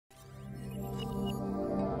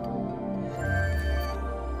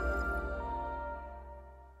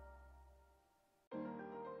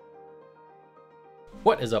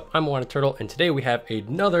What is up? I'm Water Turtle, and today we have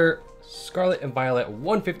another Scarlet and Violet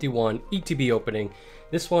 151 ETB opening.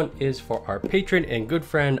 This one is for our patron and good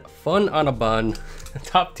friend Fun on a Bun,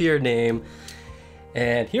 top tier name.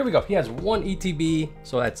 And here we go. He has one ETB,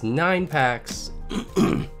 so that's 9 packs.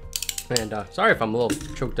 And sorry if I'm a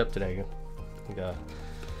little choked up today. I think,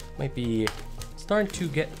 might be starting to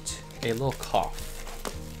get a little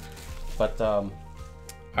cough. But all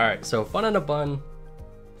right, so Fun on a Bun.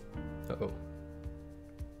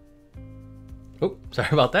 Oh, sorry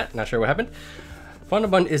about that. Not sure what happened.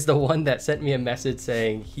 Funabun is the one that sent me a message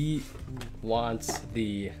saying he wants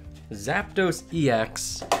the Zapdos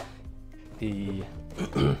EX, the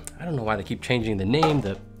I don't know why they keep changing the name,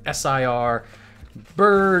 the SIR,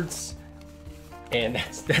 birds, and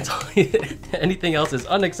that's all. Anything else is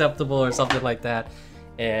unacceptable or something like that.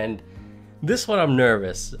 And this one I'm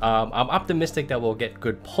nervous. I'm optimistic that we'll get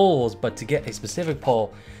good pulls, but to get a specific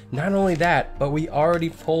pull, not only that, but we already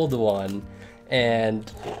pulled one. And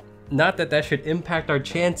not that that should impact our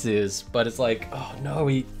chances, but it's like, oh no,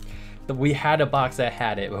 we had a box that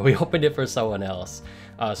had it, but we opened it for someone else.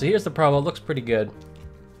 So here's the promo. It looks pretty good.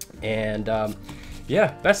 And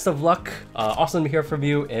yeah, best of luck. Awesome to hear from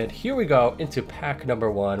you. And here we go into pack number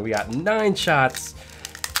 1. We got 9 shots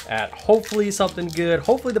at hopefully something good.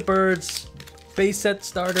 Hopefully the birds. Base set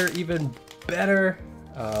starter, even better.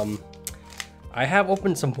 I have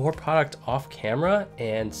opened some more product off camera,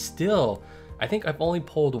 and still, I think I've only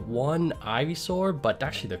pulled one Ivysaur, but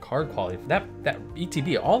actually the card quality, that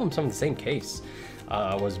ETB, all of them some in the same case,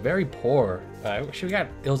 was very poor.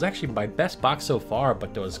 It was actually my best box so far,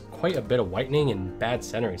 but there was quite a bit of whitening and bad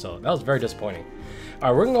centering, so that was very disappointing. All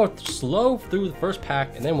right, we're gonna go slow through the first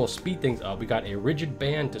pack, and then we'll speed things up. We got a Rigid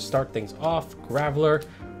Band to start things off, Graveler.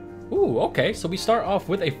 Ooh, okay, so we start off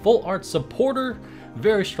with a full art supporter.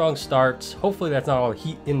 Very strong start. Hopefully that's not all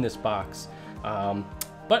heat in this box.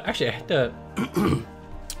 But actually I had to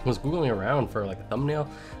was googling around for like a thumbnail,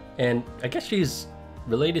 and I guess she's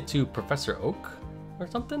related to Professor Oak or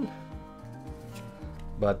something.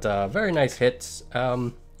 But very nice hits.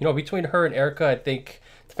 You know, between her and Erica, I think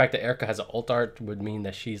the fact that Erica has an alt art would mean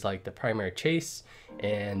that she's like the primary chase,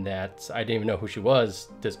 and that I didn't even know who she was.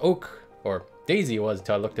 This Oak or Daisy was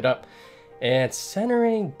until I looked it up. And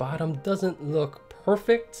centering bottom doesn't look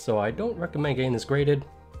perfect, so I don't recommend getting this graded.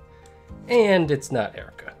 And it's not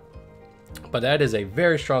Erica. But that is a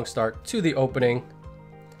very strong start to the opening.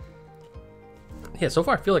 Yeah, so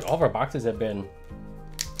far I feel like all of our boxes have been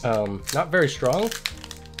not very strong.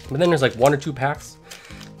 But then there's like 1 or 2 packs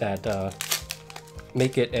that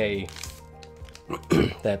make it a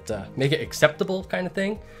make it acceptable kind of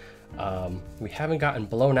thing. We haven't gotten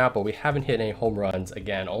blown out, but we haven't hit any home runs.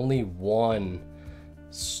 Again, only 1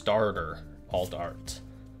 starter alt art.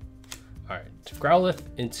 All right, Growlithe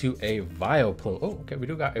into a Vileplume. Oh, okay, we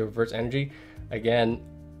do got a reverse energy. Again,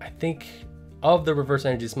 I think of the reverse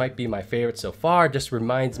energy, this might be my favorite so far. Just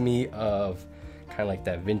reminds me of kind of like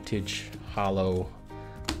that vintage hollow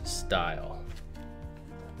style.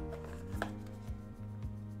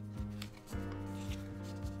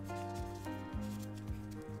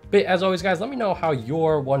 But as always, guys, let me know how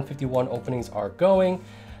your 151 openings are going.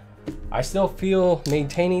 I still feel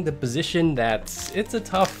maintaining the position that it's a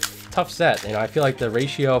tough set. You know, I feel like the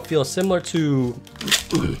ratio feels similar to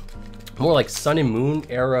more like Sun and Moon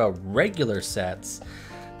era regular sets.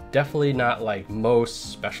 Definitely not like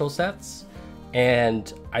most special sets.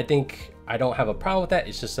 And I think I don't have a problem with that.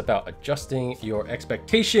 It's just about adjusting your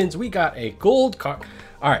expectations. We got a gold card.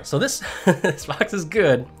 All right, so this this box is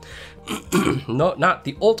good. No, not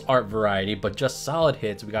the alt art variety, but just solid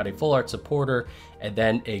hits. We got a full art supporter and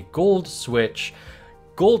then a gold switch.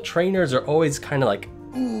 Gold trainers are always kind of like,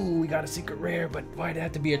 ooh, we got a secret rare, but why'd it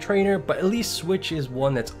have to be a trainer? But at least switch is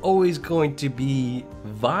one that's always going to be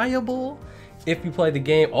viable if you play the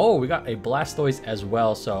game. Oh, we got a Blastoise as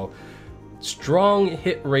well, so strong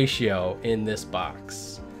hit ratio in this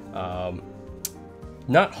box.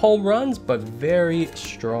 Not home runs, but very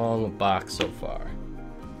strong box so far.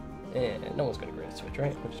 And no one's gonna grade a switch,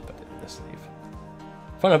 right? We'll just put it in this sleeve.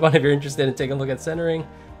 Fun about if you're interested in taking a look at centering.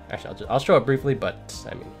 Actually, I'll show it briefly, but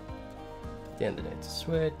I mean, at the end of the day, it's a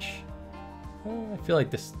switch. I feel like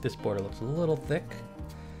this border looks a little thick.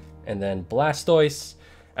 And then Blastoise.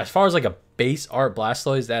 As far as like a base art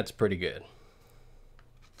Blastoise, that's pretty good.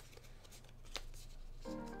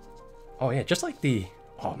 Oh yeah, just like the,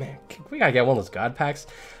 oh man, we gotta get one of those God packs.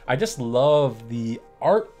 I just love the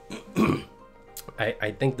art.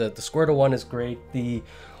 I think the Squirtle one is great. The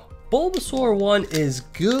Bulbasaur one is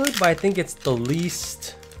good, but I think it's the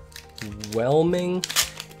least whelming.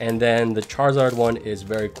 And then the Charizard one is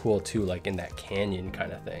very cool too, like in that canyon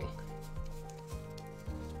kind of thing.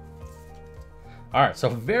 All right, so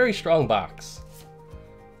very strong box.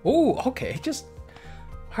 Oh, okay, just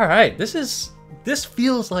all right. This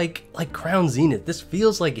feels like Crown Zenith. This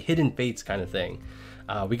feels like Hidden Fates kind of thing.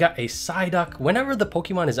 We got a Psyduck. Whenever the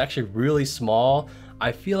Pokemon is actually really small,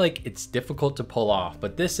 I feel like it's difficult to pull off,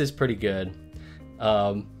 but this is pretty good.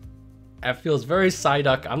 It feels very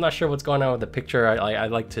Psyduck. I'm not sure what's going on with the picture. I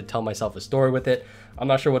like to tell myself a story with it. I'm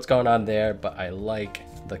not sure what's going on there, but I like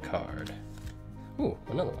the card. Ooh,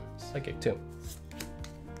 another one. Psychic too.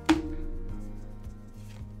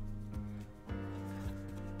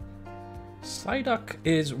 Psyduck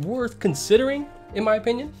is worth considering, in my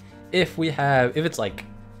opinion, if it's like,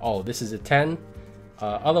 oh, this is a 10.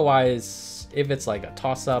 Otherwise, if it's like a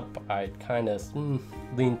toss-up, I'd kind of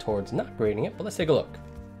lean towards not grading it, but let's take a look.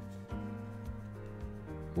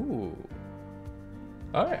 Ooh.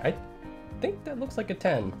 Alright, I think that looks like a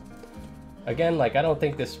 10. Again, like, I don't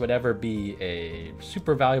think this would ever be a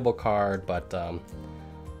super valuable card, but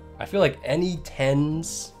I feel like any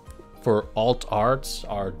 10s for alt arts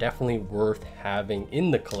are definitely worth having in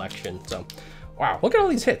the collection. So, wow, look at all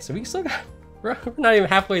these hits. We still got, we're not even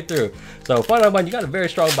halfway through. So, Fun, you got a very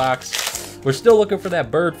strong box. We're still looking for that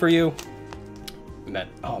bird for you.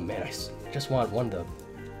 Oh man, I just want one of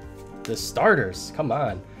the starters. Come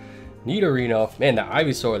on. Nidorino. Man, the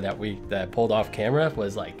Ivysaur that pulled off camera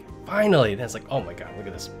was like, finally. That's like, oh my god, look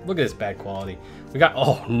at this. Look at this bad quality. We got,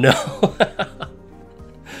 oh no.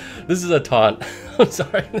 This is a taunt. I'm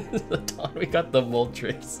sorry, this is a taunt. We got the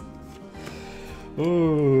Moltres.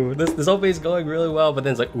 Ooh, this whole phase is going really well, but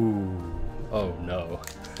then it's like, ooh, oh no.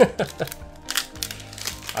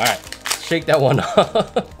 Alright, shake that one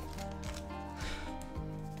off.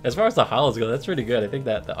 As far as the holos go, that's pretty good. I think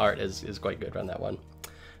that the art is quite good on that one.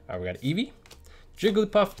 Alright, we got Eevee,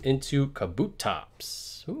 Jigglypuff into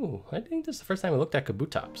Kabutops. Ooh, I think this is the first time we looked at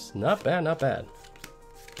Kabutops. Not bad, not bad.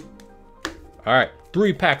 All right,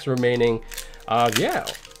 3 packs remaining. Yeah,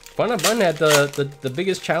 Fun had the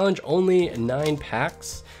biggest challenge, only 9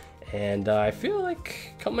 packs, and I feel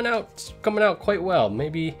like coming out quite well.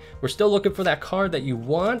 Maybe we're still looking for that card that you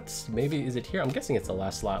want. Maybe is it here? I'm guessing it's the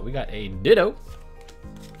last slot. We got a Ditto.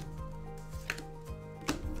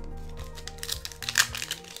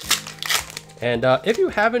 And if you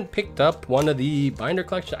haven't picked up one of the binder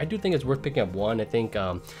collection, I do think it's worth picking up one. I think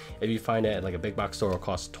if you find it at like a big box store, it'll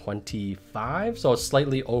cost $25. So it's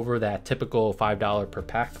slightly over that typical $5 per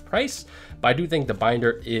pack price. But I do think the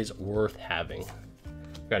binder is worth having.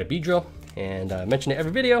 Got a Beedrill, and I mentioned it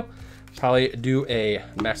every video. Probably do a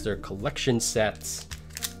master collection set.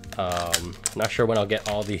 Not sure when I'll get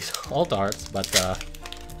all these alt arts, but I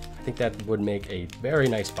think that would make a very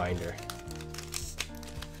nice binder.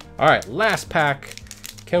 All right, last pack.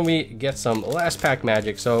 Can we get some last pack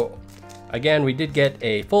magic? So again, we did get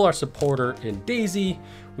a full art supporter in Daisy.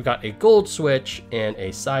 We got a gold switch and a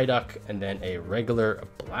Psyduck, and then a regular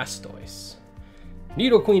Blastoise.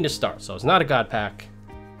 Nidoqueen to start, so it's not a god pack.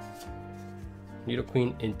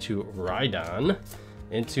 Nidoqueen into Rhydon,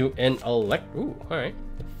 into an ooh, all right,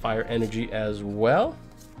 Fire Energy as well.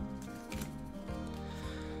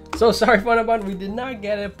 So sorry, Fun, we did not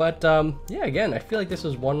get it, but yeah, again, I feel like this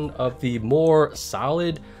is one of the more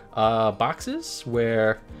solid boxes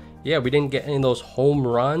where, yeah, we didn't get any of those home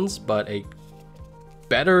runs, but a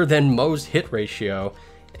better than most hit ratio.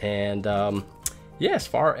 And yeah, as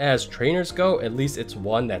far as trainers go, at least it's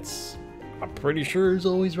one that's, I'm pretty sure is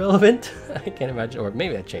always relevant. I can't imagine, or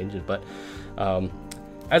maybe that changes, but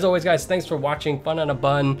as always, guys, thanks for watching Fun on a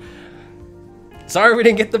Bun. Sorry we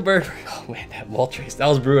didn't get the bird. Oh man, that Moltres, that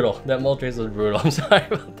was brutal. That Moltres was brutal. I'm sorry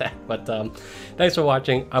about that. But thanks for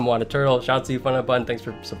watching. I'm Wanda Turtle. Shout out to you, Fun on a Bun. Thanks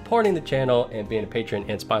for supporting the channel and being a patron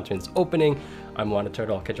and sponsoring this opening. I'm Wanda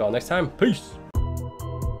Turtle. I'll catch you all next time. Peace.